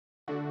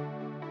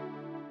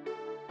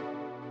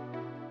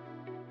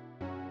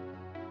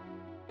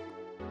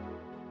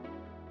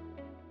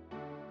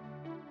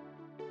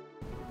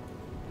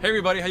Hey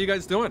everybody, how you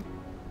guys doing?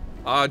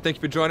 Thank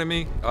you for joining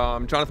me.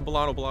 Jonathan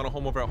Bolano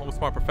Home over at Home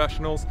Smart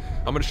Professionals.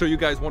 I'm going to show you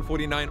guys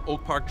 149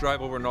 Oak Park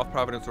Drive over in North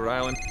Providence, Rhode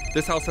Island.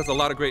 This house has a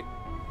lot of great...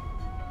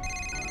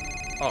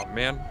 Oh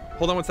man,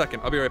 hold on one second.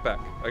 I'll be right back.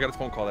 I got a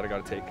phone call that I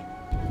got to take.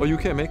 Oh, you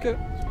can't make it?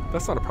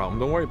 That's not a problem.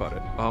 Don't worry about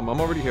it. I'm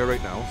already here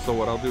right now. So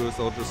what I'll do is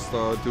I'll just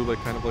do like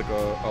kind of like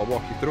I'll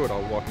walk you through it.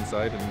 I'll walk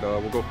inside and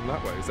we'll go from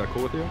that way. Is that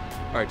cool with you?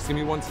 All right, just give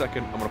me 1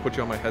 second. I'm going to put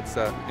you on my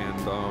headset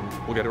and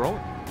we'll get it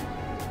rolling.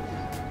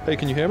 Hey,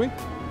 can you hear me?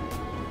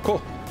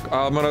 Cool.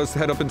 I'm gonna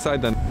head up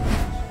inside then.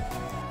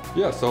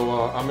 Yeah,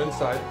 so I'm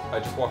inside. I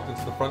just walked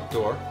into the front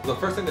door. The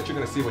first thing that you're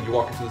gonna see when you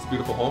walk into this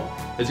beautiful home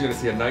is you're gonna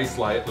see a nice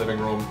light living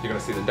room. You're gonna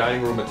see the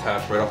dining room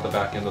attached right off the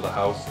back end of the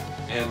house.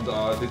 And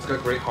it's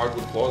got great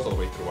hardwood floors all the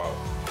way throughout.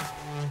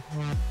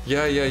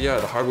 Yeah,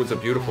 the hardwoods are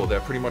beautiful. They're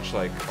pretty much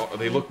like,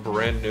 they look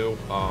brand new.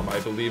 I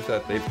believe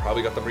that they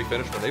probably got them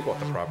refinished when they bought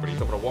the property.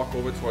 So I'm gonna walk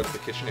over towards the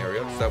kitchen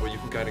area so that way you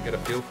can kind of get a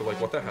feel for like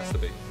what that has to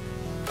be.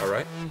 All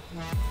right?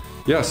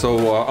 Yeah,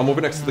 so I'm over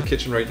next to the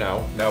kitchen right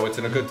now. Now it's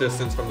in a good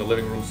distance from the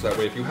living room, so that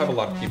way if you have a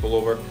lot of people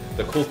over,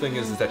 the cool thing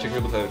is that you're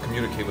able to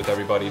communicate with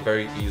everybody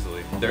very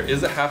easily. There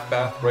is a half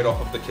bath right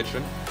off of the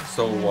kitchen,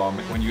 so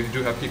when you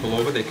do have people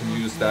over, they can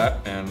use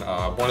that. And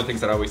one of the things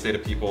that I always say to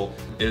people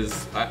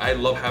is I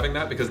love having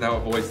that because now it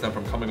avoids them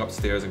from coming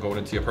upstairs and going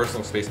into your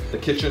personal space. The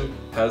kitchen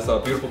has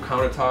beautiful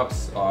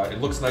countertops. It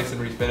looks nice and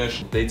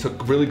refinished. They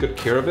took really good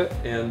care of it.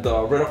 And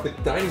right off the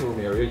dining room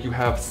area, you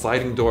have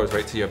sliding doors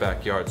right to your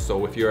backyard.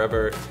 So if you're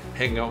ever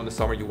hanging out in the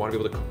summer, you want to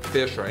be able to cook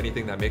fish or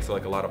anything that makes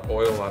like a lot of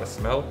oil, a lot of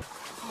smell.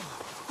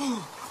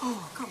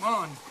 Oh, come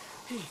on.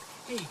 Hey.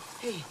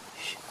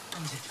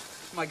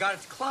 Oh my God,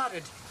 it's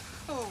clotted.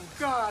 Oh,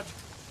 God.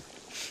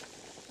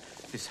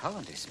 This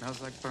holiday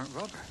smells like burnt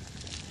rubber.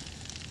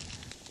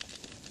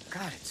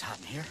 God, it's hot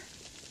in here.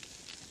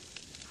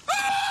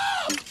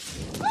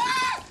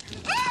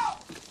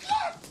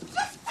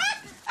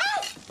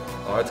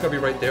 It's gonna be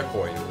right there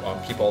for you.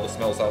 Keep all the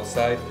smells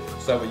outside,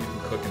 so that way you can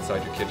cook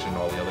inside your kitchen and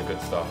all the other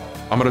good stuff.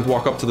 I'm gonna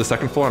walk up to the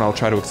second floor and I'll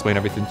try to explain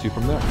everything to you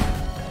from there.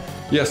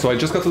 Yeah, so I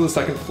just got to the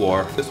second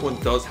floor. This one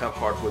does have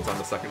hardwoods on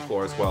the second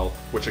floor as well,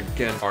 which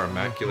again are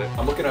immaculate.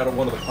 I'm looking at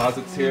one of the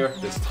closets here.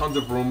 There's tons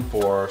of room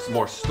for some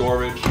more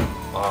storage.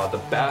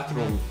 The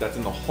bathroom that's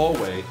in the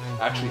hallway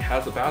actually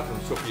has a bathroom.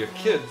 So for your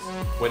kids,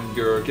 when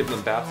you're giving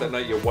them baths at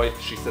night, your wife,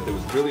 she said it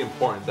was really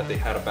important that they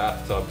had a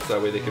bathtub so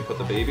that way they could put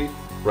the baby.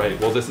 Right,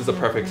 well this is a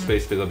perfect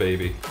space for the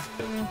baby.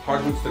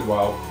 Hardwoods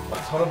throughout, a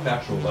ton of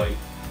natural light.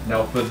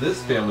 Now for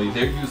this family,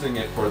 they're using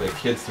it for their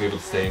kids to be able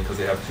to stay in because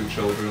they have 2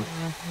 children.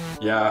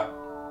 Yeah,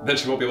 then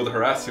she won't be able to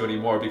harass you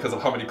anymore because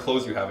of how many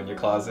clothes you have in your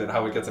closet and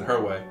how it gets in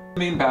her way. The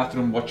main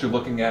bathroom, what you're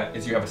looking at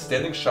is you have a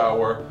standing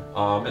shower,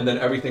 and then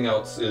everything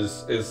else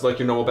is like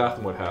your normal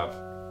bathroom would have.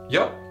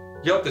 Yep,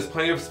 there's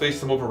plenty of space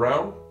to move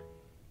around,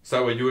 so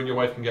that way you and your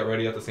wife can get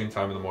ready at the same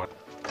time in the morning.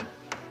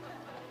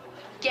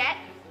 Get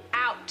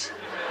out.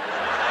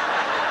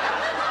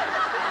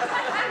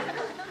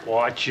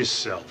 Watch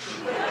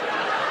yourself.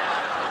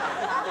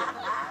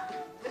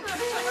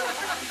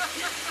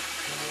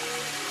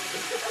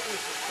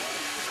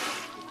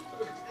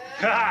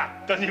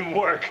 Ha! Doesn't even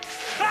work.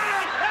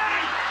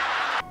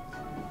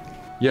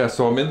 Yeah,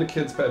 so I'm in the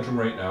kids' bedroom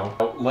right now.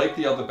 Like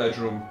the other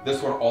bedroom,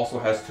 this one also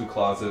has 2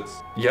 closets.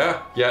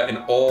 Yeah,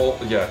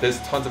 there's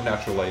tons of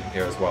natural light in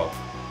here as well.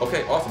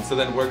 Okay, awesome. So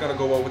then we're gonna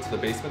go over to the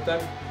basement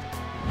then.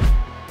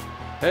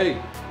 Hey,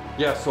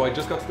 yeah, so I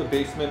just got to the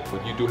basement,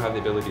 but you do have the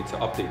ability to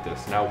update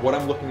this. Now, what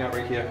I'm looking at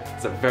right here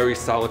is a very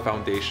solid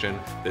foundation.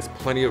 There's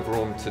plenty of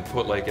room to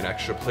put like an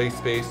extra play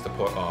space, to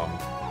put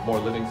more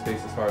living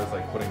space as far as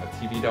like putting a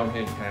TV down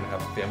here. You kind of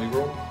have a family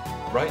room,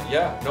 right?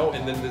 Yeah, no,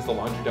 and then there's the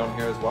laundry down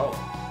here as well.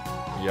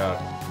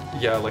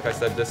 Yeah, like I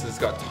said, this has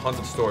got tons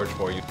of storage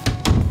for you.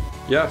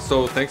 Yeah,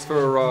 so thanks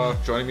for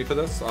joining me for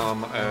this.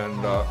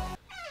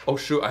 Oh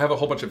shoot, I have a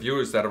whole bunch of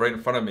viewers that are right in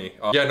front of me.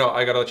 Yeah, no,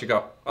 I gotta let you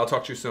go. I'll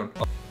talk to you soon.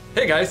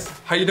 Hey guys,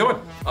 how you doing?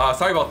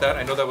 Sorry about that.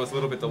 I know that was a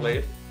little bit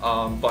delayed,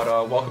 but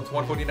welcome to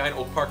 149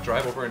 Oak Park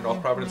Drive over in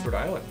North Providence, Rhode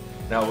Island.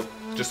 Now,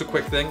 just a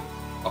quick thing.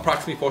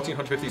 Approximately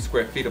 1,450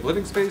 square feet of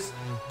living space,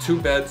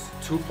 2 beds,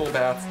 2 full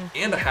baths,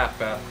 and a half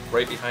bath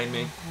right behind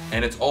me.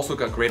 And it's also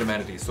got great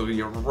amenities. So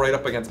you're right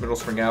up against Middle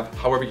Spring Ave.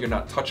 However, you're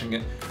not touching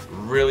it.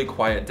 Really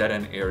quiet dead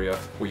end area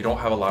where you don't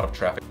have a lot of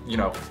traffic. You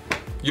know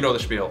the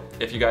spiel.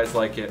 If you guys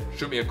like it,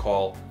 shoot me a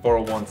call,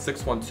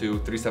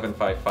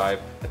 401-612-3755. I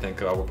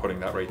think we're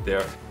putting that right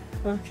there.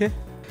 Okay.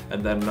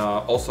 And then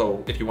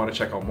also, if you want to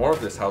check out more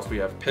of this house, we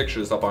have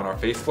pictures up on our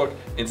Facebook,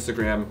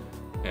 Instagram,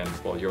 and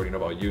well, you already know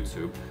about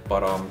YouTube,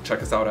 but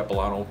check us out at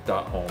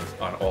Bolano.home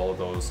on all of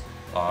those.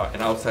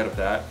 And outside of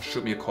that,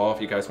 shoot me a call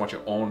if you guys want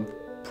your own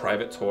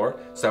private tour,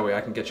 so that way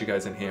I can get you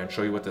guys in here and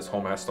show you what this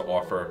home has to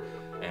offer,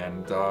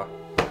 and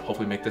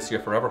hopefully make this your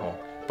forever home.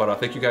 But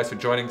thank you guys for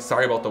joining.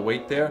 Sorry about the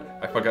wait there.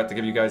 I forgot to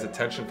give you guys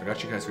attention,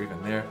 forgot you guys were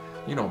even there.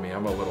 You know me,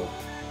 I'm a little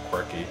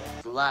quirky.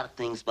 There's a lot of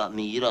things about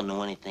me you don't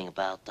know anything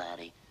about,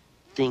 Daddy.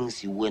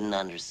 Things you wouldn't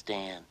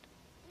understand.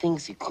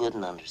 Things you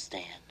couldn't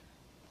understand.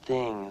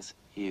 Things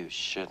you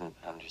shouldn't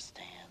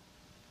understand.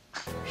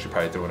 She's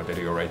probably doing a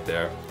video right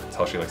there. That's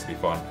how she likes to be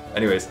fun.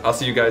 Anyways, I'll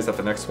see you guys at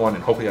the next one,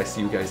 and hopefully I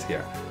see you guys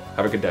here.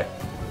 Have a good day.